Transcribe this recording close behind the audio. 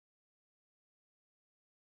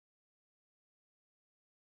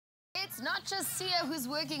It's not just Sia who's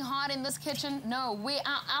working hard in this kitchen. No, we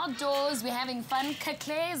are outdoors. We're having fun.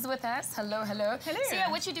 Claire's with us. Hello, hello. Hello. Sia,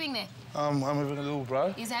 what you doing there? I'm having a little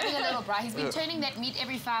braai. He's having a little braai. He's been turning that meat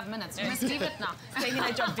every 5 minutes. You must leave it now. Taking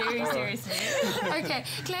that job very seriously. Okay,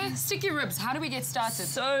 Claire, sticky ribs. How do we get started?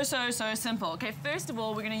 So simple. Okay, first of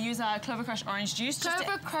all, we're going to use our Clover Crush orange juice.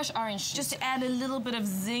 Clover Crush orange juice. Just to add a little bit of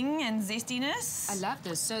zing and zestiness. I love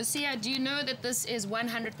this. So, Sia, do you know that this is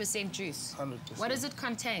 100% juice? 100%. What does it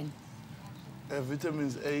contain?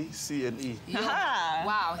 Vitamins A, C, and E. Yeah.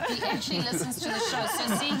 Wow, he actually listens to the show.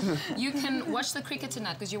 So see, you can watch the cricket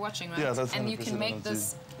tonight because you're watching, right? Yeah, that's 100% and you can make on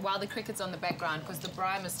this while the cricket's on the background because the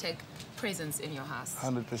braai must take presence in your house.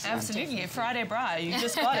 100%. Absolutely, Friday braai, you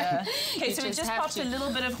just got it. Okay, so we just popped a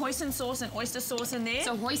little bit of hoisin sauce and oyster sauce in there.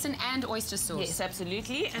 So hoisin and oyster sauce. Yes,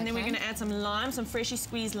 absolutely. And then we're going to add some lime, some freshly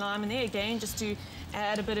squeezed lime in there again, just to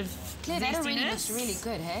add a bit of Claire, that already looks really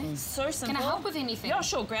good, hey? So simple. Can I help with anything? Yeah,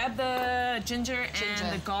 sure. Grab the ginger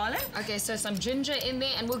and the garlic. Okay, so some ginger in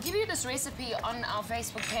there, and we'll give you this recipe on our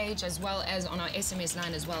Facebook page as well as on our SMS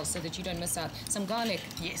line as well, so that you don't miss out. Some garlic.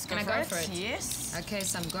 Yes, Can I go for it? Yes. Okay,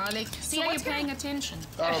 some garlic. See how you're paying attention.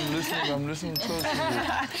 I'm listening closely.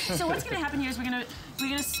 So what's going to happen here is we're going to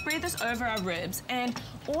spread this over our ribs, and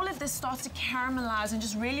all of this starts to caramelize and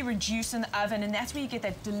just really reduce in the oven, and that's where you get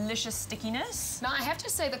that delicious stickiness. Now, I have to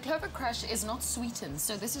say the Clover Crush is not sweetened,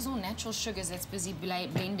 so this is all natural sugars that's busy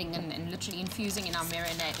blending and literally infusing in our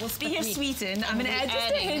marinade. Well, speaking of sweetened, I'm going to add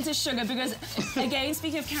just a hint of sugar because, again,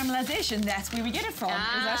 speaking of caramelization, that's where we get it from,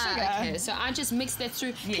 is our sugar. Okay, so I just mix that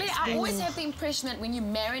through. Yes. Claire, I always have the impression that when you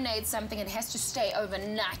marinate something, it has to stay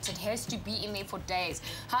overnight. It has to be in there for days.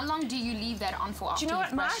 How long do you leave that on for after Do you know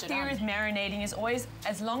what? My brushed it theory on? with marinating is always,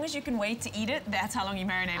 as long as you can wait to eat it, that's how long you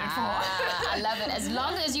marinate it for. I love it. As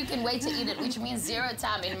long as you can wait to eat it, which means 0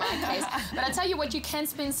 time in my case. But I tell you what, you can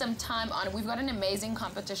spend some time on. We've got an amazing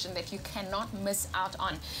competition that you cannot miss out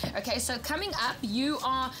on. Okay, so coming up, you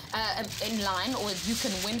are in line, or you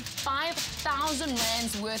can win 5,000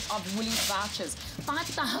 rands worth of Woolies vouchers.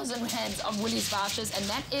 5,000 rands of Woolies vouchers, and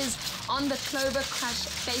that is on the Clover Crush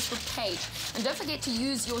Facebook page. And don't forget to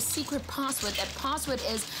use your secret password. That password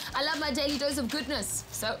is I love my daily dose of goodness.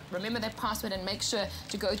 So remember that password and make sure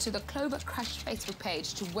to go to the Clover Crush Facebook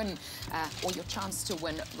page to win, or your chance to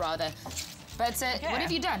win, rather. But what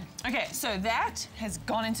have you done? Okay, so that has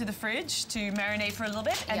gone into the fridge to marinate for a little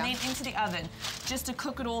bit, and then into the oven, just to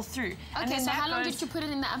cook it all through. Okay, so how long did you put it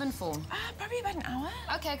in the oven for? Probably about an hour.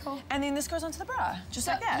 Okay, cool. And then this goes onto the braai, just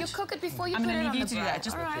like that. You cook it before you I'm put it gonna on leave the you to do braai. that.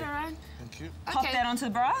 Just all right. Thank you. Pop that onto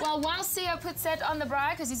the braai. Well, while Sia puts that on the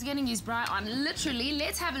braai, because he's getting his braai on, literally,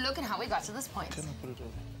 let's have a look at how we got to this point. Can I put it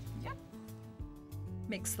over? Yep.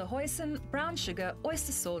 Mix the hoisin, brown sugar,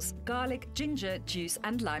 oyster sauce, garlic, ginger, juice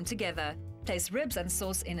and lime together. Place ribs and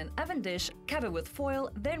sauce in an oven dish, cover with foil,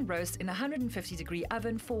 then roast in a 150-degree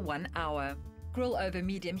oven for 1 hour. Grill over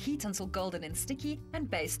medium heat until golden and sticky and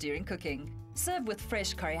baste during cooking. Serve with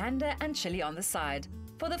fresh coriander and chili on the side.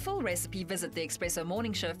 For the full recipe, visit the Expresso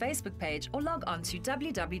Morning Show Facebook page or log on to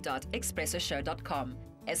www.expressoshow.com.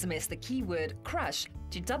 SMS the keyword CRUSH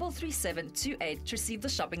to 33728 to receive the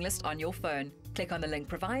shopping list on your phone. Click on the link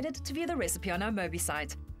provided to view the recipe on our Mobi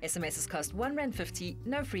site. SMSs cost R1.50,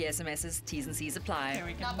 no free SMSs, T's and C's apply.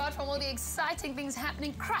 Now, apart from all the exciting things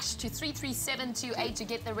happening, Crush to 33728 to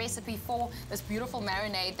get the recipe for this beautiful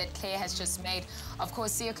marinade that Claire has just made. Of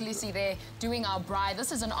course, Sia Khaleesi there doing our braai.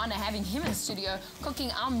 This is an honor having him in studio cooking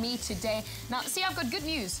our meat today. Now, Sia, I've got good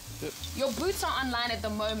news. Yep. Your boots are online at the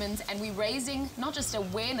moment, and we're raising not just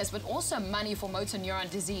awareness, but also money for motor neuron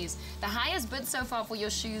disease. The highest bid so far for your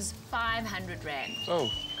shoes, 500 Rand. Oh.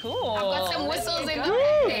 Cool. I've got some whistles in the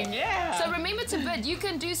thing. Yeah. So remember to bid. You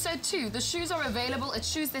can do so too. The shoes are available. It's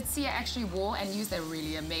shoes that Sia actually wore and used. They're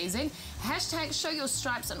really amazing. Hashtag show your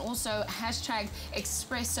stripes and also hashtag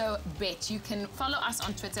Expresso bet. You can follow us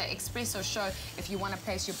on Twitter, Expresso Show, if you want to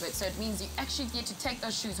place your bid. So it means you actually get to take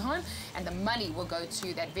those shoes home and the money will go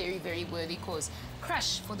to that very, very worthy cause.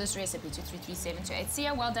 Crush for this recipe to 33728.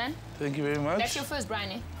 Sia, well done. Thank you very much. That's your first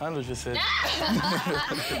braai, eh? 100%.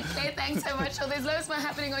 Claire, thanks so much. So there's loads more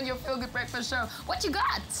happening on your Feel Good Breakfast show. What you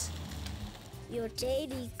got? Your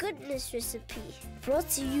daily goodness recipe, brought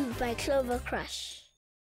to you by Clover Crush.